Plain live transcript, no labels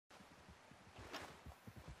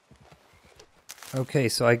Okay,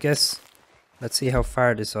 so I guess let's see how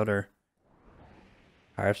far this other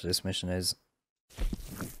part of this mission is.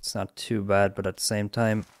 It's not too bad, but at the same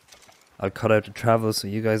time, I'll cut out the travel so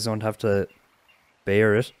you guys don't have to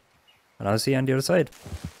bear it. And I'll see you on the other side.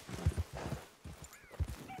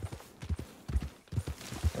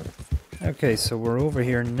 Okay, so we're over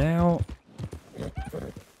here now.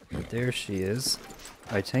 There she is,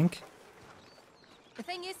 I think. The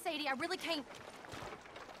thing is, Sadie, I really can't...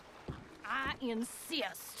 I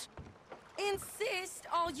insist. Insist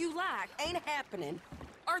all you like. Ain't happening.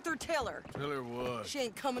 Arthur, tell her. Tell her what? She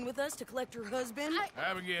ain't coming with us to collect her husband.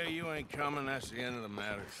 Abigail, you ain't coming. That's the end of the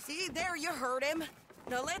matter. See, there you heard him.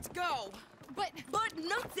 Now let's go. But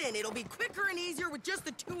nothing. It'll be quicker and easier with just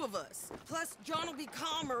the two of us. Plus, John will be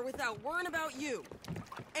calmer without worrying about you.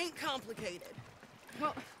 Ain't complicated.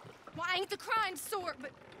 well, I ain't the crime sort,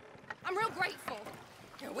 but I'm real grateful.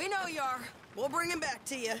 Yeah, we know you are. We'll bring him back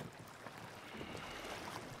to you.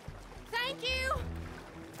 Thank you.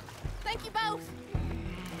 Thank you both.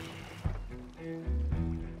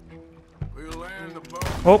 We'll land the boat.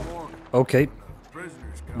 Oh, okay.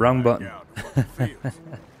 Prisoners come Wrong back button. out from the fields.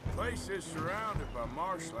 Place is surrounded by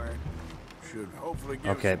marshland. Should hopefully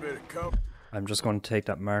give us a bit of cover. I'm just going to take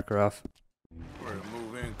that marker off. We're to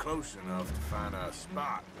move in close enough to find our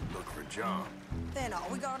spot and look for John. Then all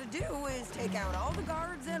we gotta do is take out all the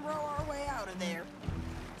guards and row our way out of there.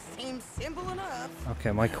 Seems simple enough.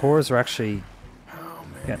 Okay, my cores are actually Oh,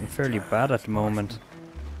 man. getting fairly bad at the moment.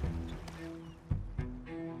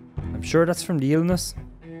 I'm sure that's from the illness.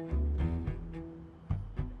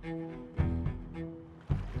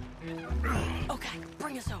 Okay,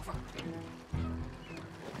 bring us over.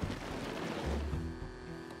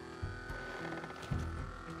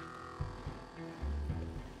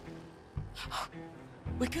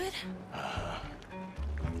 We good?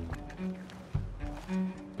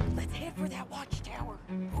 Let's head for that watchtower.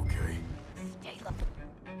 Okay. Stay low.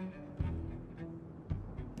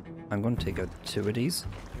 I'm going to take out 2 of these.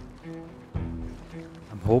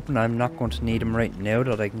 I'm hoping I'm not going to need them right now,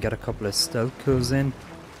 that I can get a couple of stealth kills in.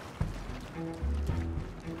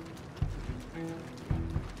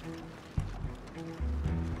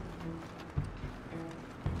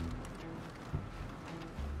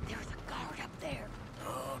 There's a guard up there.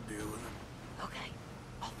 I'll deal with him. Okay,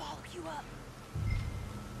 I'll follow you up.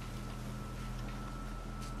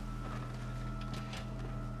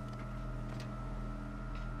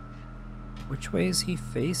 Which way is he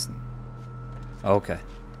facing? Okay.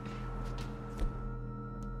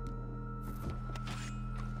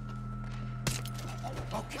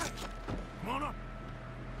 Okay. Come on up.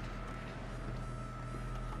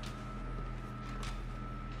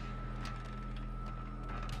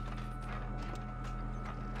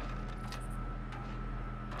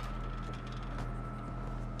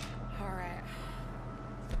 All right.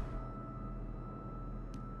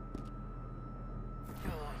 Go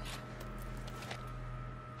on.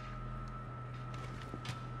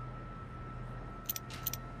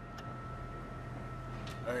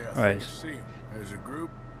 Hey, I Right. think I see him. There's a group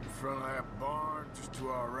in front of that barn just to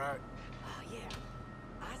our right. Oh, yeah.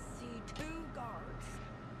 I see 2 guards.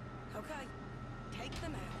 Okay, take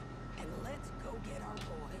them out, and let's go get our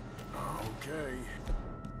boy. Okay.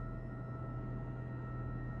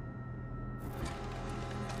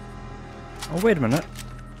 Oh, wait a minute.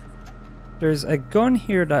 There's a gun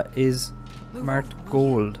here that is marked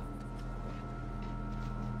gold.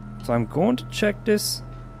 So I'm going to check this.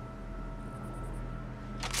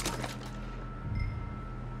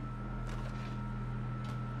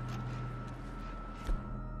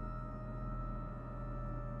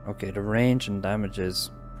 Okay, the range and damage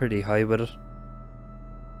is pretty high with it.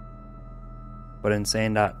 But in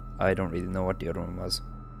saying that, I don't really know what the other one was.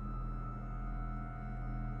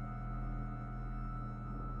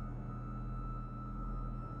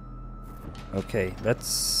 Okay,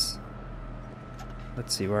 let's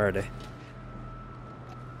see, where are they?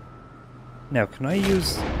 Now, can I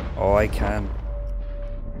use... Oh, I can.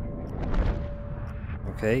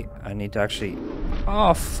 Okay, I need to actually...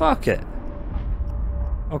 Oh, fuck it!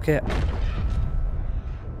 Okay.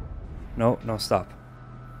 No, stop.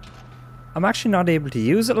 I'm actually not able to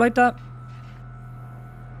use it like that.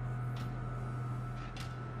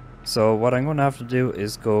 So what I'm going to have to do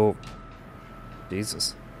is go...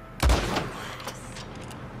 Jesus.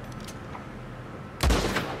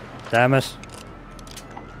 Damn it.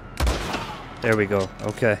 There we go.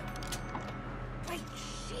 Okay. Wait,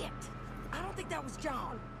 shit! I don't think that was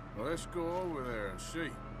John. Well, let's go over there and see.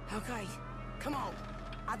 Okay, come on.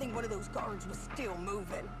 I think one of those guards was still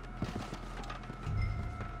moving.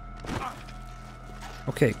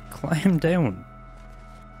 Okay, climb down.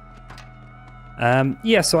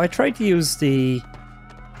 Yeah, so I tried to use the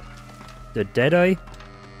Deadeye.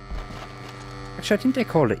 Actually, I think they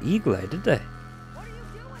called it Eagle Eye, did they? What are you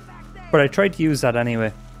doing back there? But I tried to use that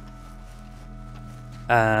anyway.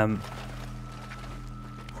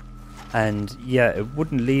 And yeah, it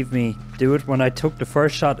wouldn't leave me do it. When I took the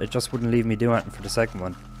first shot, it just wouldn't leave me do anything for the second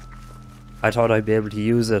one. I thought I'd be able to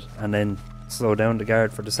use it and then slow down the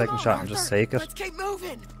guard for the second shot and just take it. Let's keep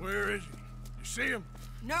moving. Where is he? You see him?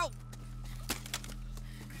 No.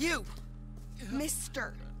 You,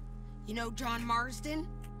 Mister. You know John Marston?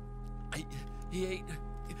 He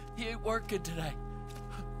ain't working today.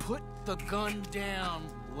 Put the gun down,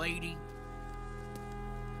 lady.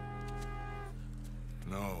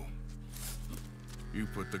 No. You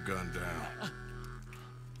put the gun down.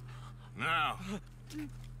 Now.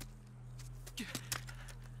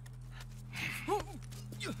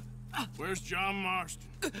 Where's John Marston?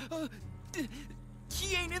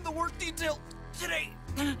 He ain't in the work detail today.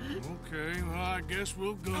 Okay, well, I guess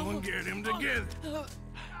we'll go and get him together.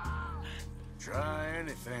 Try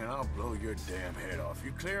anything, I'll blow your damn head off.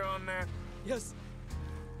 You clear on that? Yes,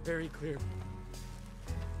 very clear.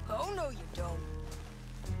 Oh, no, you don't.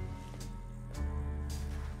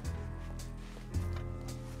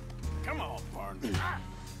 Come on, partner.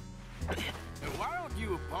 And why don't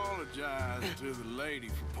you apologize to the lady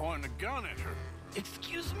for pointing a gun at her?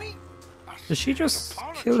 Excuse me? Did she just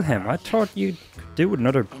kill him? I thought you could do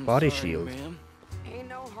another body shield. Ma'am. Ain't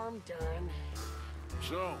no harm done.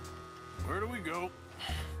 So, where do we go?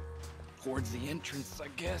 Towards the entrance, I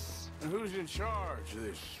guess. And who's in charge of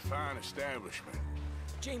this fine establishment?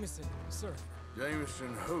 Jameson, sir.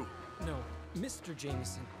 Jameson who? No, Mr.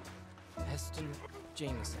 Jameson. Heston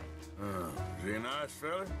Jameson. Is he a nice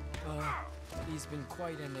fella? He's been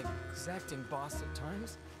quite an exacting boss at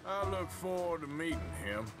times. I look forward to meeting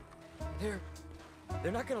him.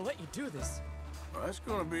 They're not gonna let you do this. Well, that's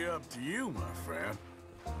gonna be up to you, my friend.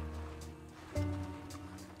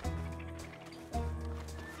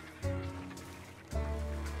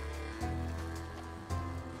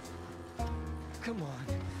 Come on,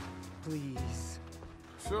 please.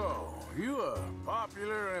 So, you a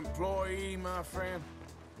popular employee, my friend?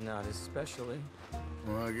 Not especially.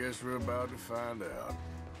 Well, I guess we're about to find out.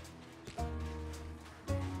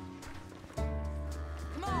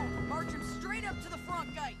 Come on, march him straight up to the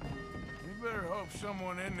front gate. You better hope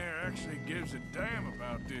someone in there actually gives a damn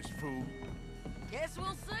about this fool. Guess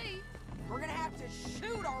we'll see. We're gonna have to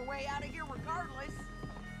shoot our way out of here regardless.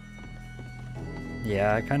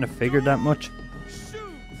 Yeah, I kind of figured that much.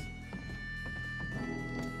 Shoot!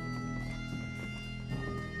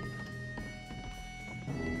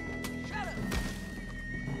 Shut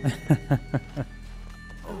up!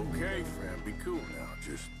 Okay, friend, be cool now.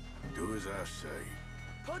 Just do as I say.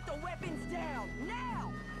 Put the weapons down,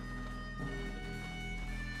 now!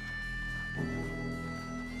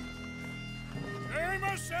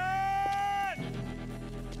 Jameson!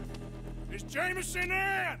 Is Jameson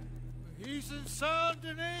in? He's in Saint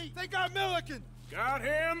Denis. They got Milliken. Got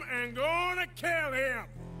him and gonna kill him.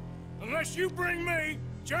 Unless you bring me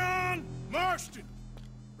John Marston.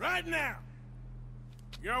 Right now.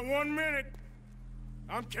 You got 1 minute.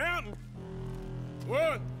 I'm counting.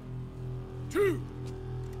 1, 2,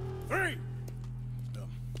 3.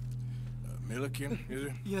 Milliken, is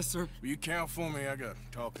it? Yes, sir. Will you count for me? I got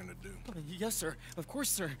talking to do. Yes, sir. Of course,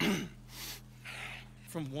 sir.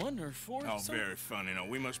 From 1 or 4? Oh, sir? very funny. No,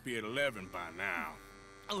 we must be at 11 by now.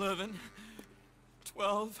 11,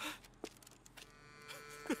 12,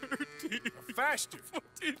 13, Faster.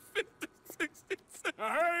 14, 15, 16, 17. Now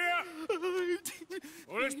hurry up!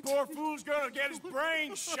 Well, this poor fool's gonna get his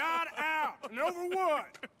brains shot out. And over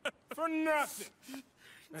what? For nothing.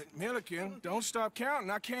 Milliken, don't stop counting.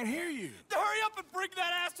 I can't hear you. Hurry up and bring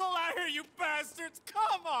that asshole out here, you bastards!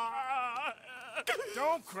 Come on!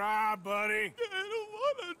 Don't cry, buddy. I don't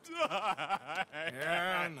want to die.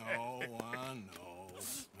 Yeah, I know.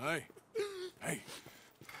 Hey,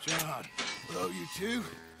 John. Hello, you two.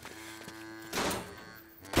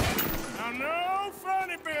 Now, no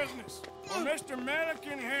funny business. Well, Mr.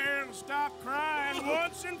 Milliken here will stop crying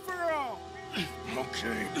once and for all.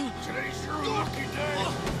 Okay, today's your lucky day.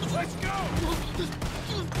 Let's go!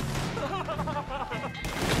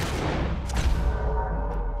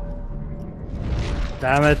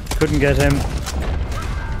 Damn it, couldn't get him.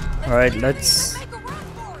 Alright, let's...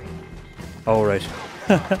 Oh, right.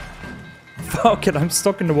 Fuck it, I'm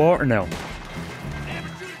stuck in the water now.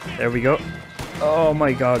 There we go. Oh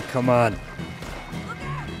my god, come on.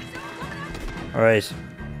 Alright.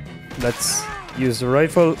 Let's use the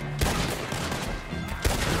rifle.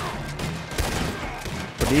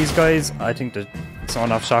 For these guys, I think the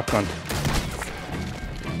sawn-off shotgun.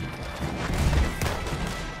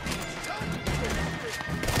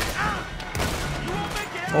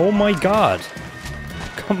 Oh my god.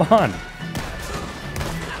 Come on.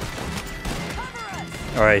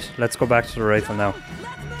 Alright, let's go back to the rifle now.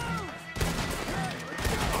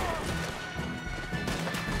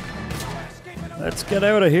 Let's get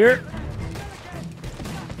out of here.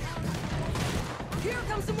 Here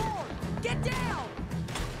comes some more. Get down.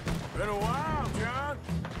 Been a while, John.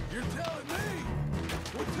 You're telling me.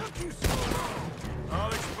 What took you so long? I'll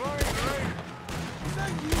explain later. Is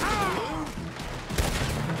that you?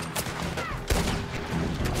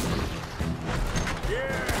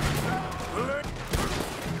 Yeah.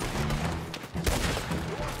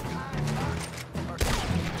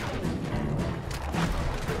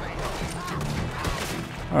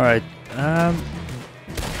 All right. Okay,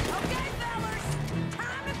 fellas.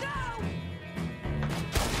 Time to go.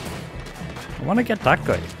 I want to get that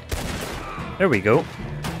guy. There we go.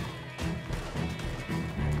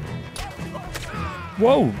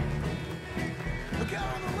 Whoa. Look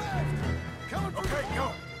out on the left. Coming for okay, go.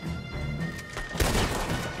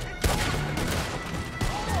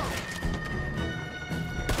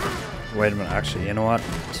 Wait a minute. Actually, you know what?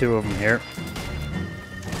 Two of them here.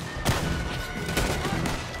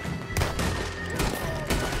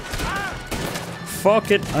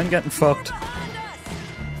 Fuck it, I'm getting fucked.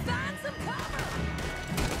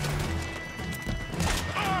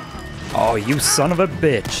 Oh, you son of a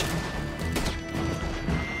bitch.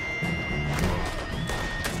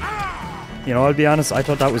 You know, I'll be honest, I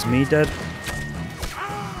thought that was me dead.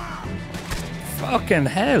 Fucking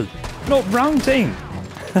hell. No, wrong thing.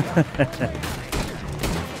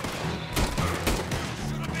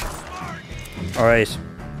 Alright.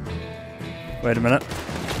 Wait a minute.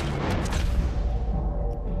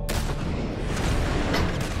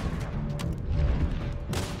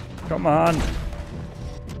 Come on.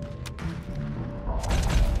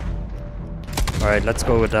 Alright, let's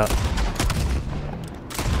go with that.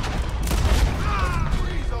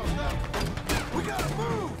 We gotta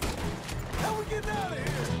move. How we getting out of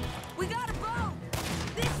here? We got a boat.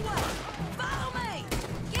 This way. Follow me.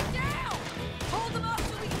 Get down. Hold them up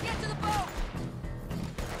so we can get to the boat.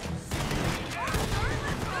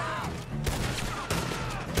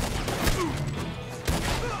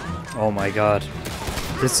 Oh my god.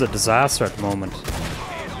 This is a disaster at the moment.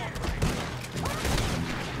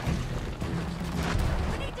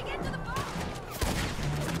 We need to get to the boat.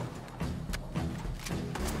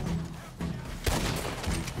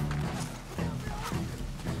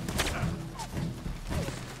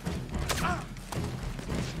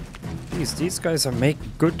 Jeez, these guys are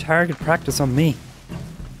making good target practice on me.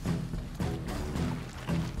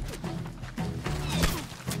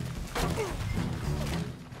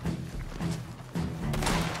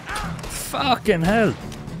 Fucking hell.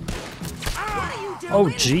 What are you doing? Oh,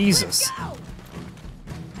 Jesus. Let's go.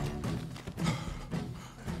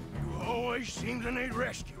 You always seem to need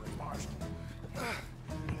rescuing, Marston.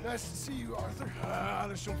 Nice to see you, Arthur.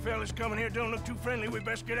 There's some fellas coming here. Don't look too friendly. We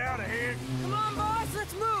best get out of here. Come on, boys.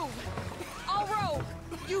 Let's move. I'll row.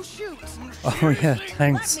 You shoot. Oh yeah,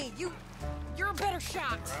 thanks. Let me. You're a better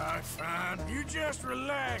shot. Right, fine. You just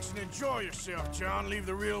relax and enjoy yourself, John. Leave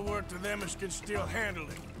the real work to them as can still handle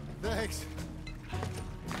it. Thanks.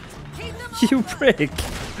 Keep them You open. prick. Turn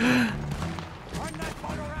that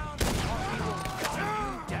boat around, or we will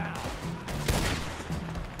gun you down.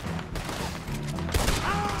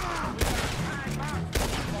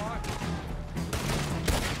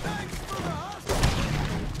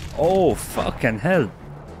 Oh, fucking hell.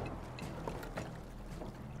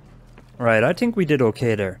 Right, I think we did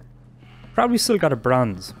okay there. Probably still got a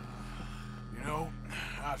bronze. You know,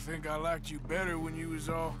 I think I liked you better when you was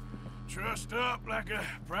all trussed up like a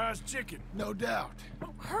prize chicken. No doubt.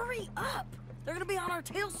 Oh, hurry up. They're gonna be on our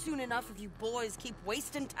tails soon enough if you boys keep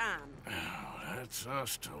wasting time. Oh, that's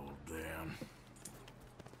us told them.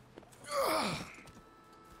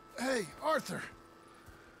 Hey, Arthur.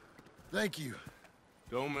 Thank you.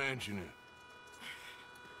 Don't mention it.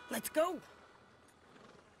 Let's go.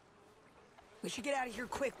 We should get out of here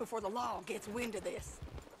quick before the law gets wind of this.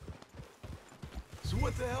 So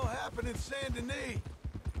what the hell happened in Saint Denis?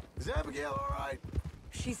 Is Abigail all right?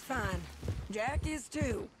 She's fine. Jack is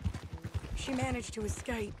too. She managed to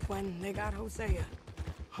escape when they got Hosea.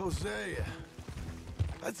 Hosea.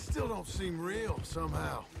 That still don't seem real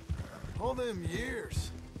somehow. All them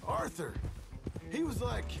years. Arthur. He was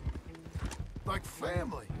like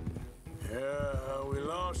family. Yeah, we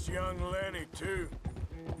lost young Lenny too.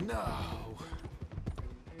 No.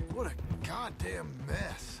 What a goddamn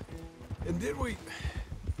mess. And did we...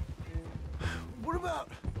 What about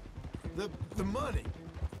the money?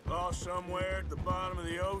 Lost somewhere at the bottom of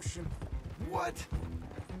the ocean. What?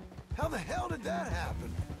 How the hell did that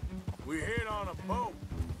happen? We hit on a boat.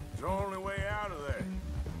 It's the only way out of there.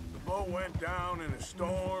 The boat went down in a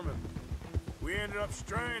storm, and we ended up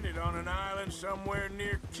stranded on an island somewhere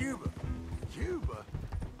near Cuba. Cuba?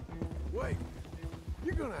 Wait,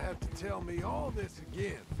 you're gonna have to tell me all this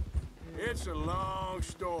again. It's a long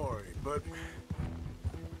story, but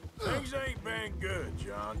things ain't been good,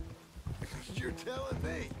 John. You're telling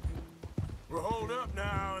me? We're holed up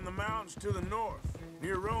now in the mountains to the north,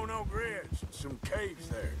 near Roanoke Ridge, some caves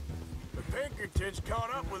there. The Pinkertons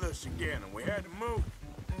caught up with us again, and we had to move.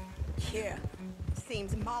 Yeah.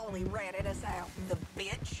 Seems Molly ratted us out, the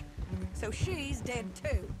bitch. So she's dead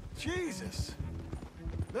too. Jesus.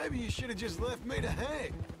 Maybe you should have just left me to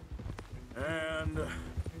hang. And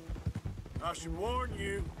I should warn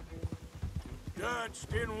you, Dutch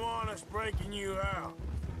didn't want us breaking you out.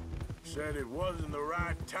 Said it wasn't the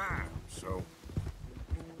right time, so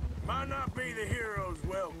might not be the hero's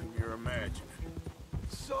welcome you're imagining.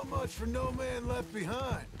 So much for no man left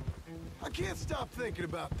behind. I can't stop thinking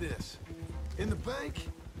about this. In the bank,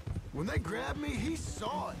 when they grabbed me, he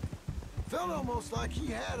saw it. Felt almost like he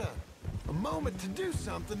had a moment to do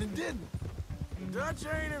something and didn't. Dutch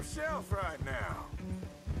ain't himself right now.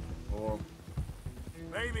 Or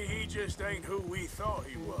maybe he just ain't who we thought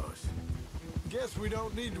he was. Guess we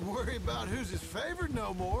don't need to worry about who's his favorite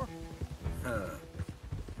no more.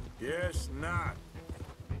 Guess not.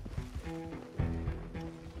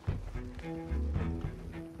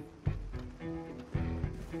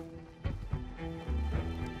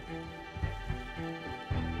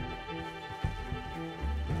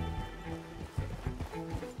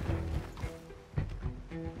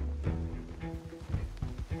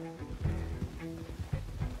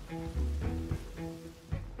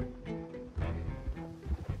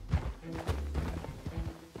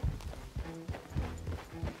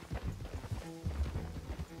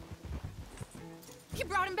 You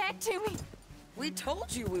brought him back to me. We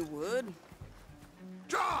told you we would.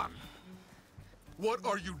 John! What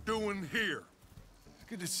are you doing here?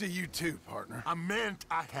 Good to see you too, partner. I meant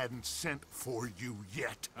I hadn't sent for you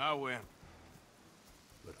yet. I went.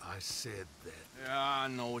 But I said that. Yeah, I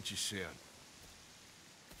know what you said.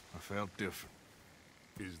 I felt different.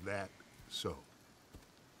 Is that so?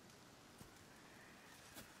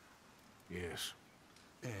 Yes.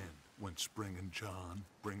 And when Spring and John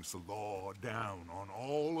brings the law down on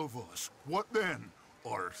all of us, what then,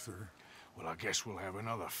 Arthur? Well, I guess we'll have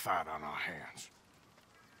another fight on our hands.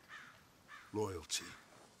 Loyalty,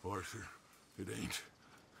 Arthur, it ain't.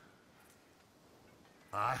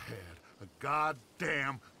 I had a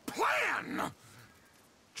goddamn plan!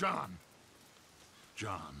 John,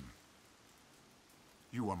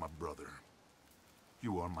 you are my brother.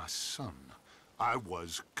 You are my son. I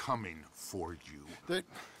was coming for you.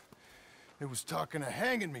 They was talking of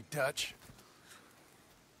hanging me, Dutch.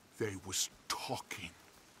 They was talking.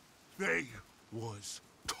 They was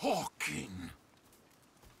talking.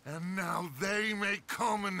 And now they may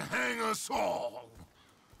come and hang us all.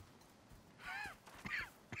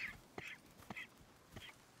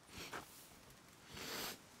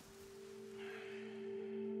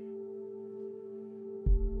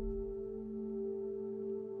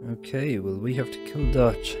 Okay, well, we have to kill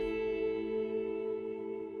Dutch.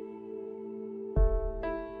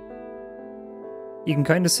 You can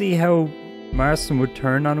kind of see how Marston would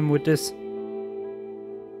turn on him with this.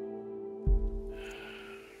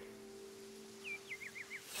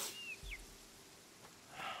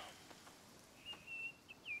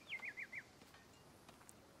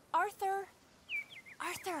 Arthur.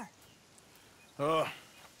 Arthur. Oh,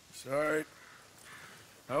 sorry.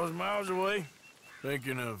 I was miles away,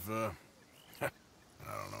 thinking of, I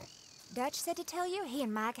don't know. Dutch said to tell you he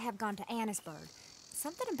and Mike have gone to Annisburg.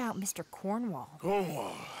 Something about Mr. Cornwall.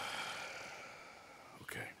 Cornwall.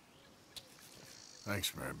 Okay.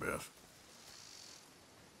 Thanks, Mary Beth.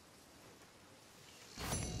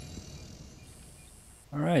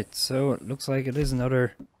 Alright, so it looks like it is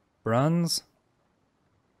another bronze.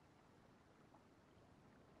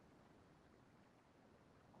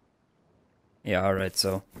 Yeah, alright,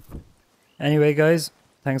 so. Anyway, guys,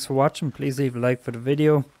 thanks for watching. Please leave a like for the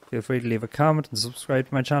video. Feel free to leave a comment and subscribe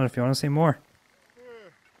to my channel if you want to see more.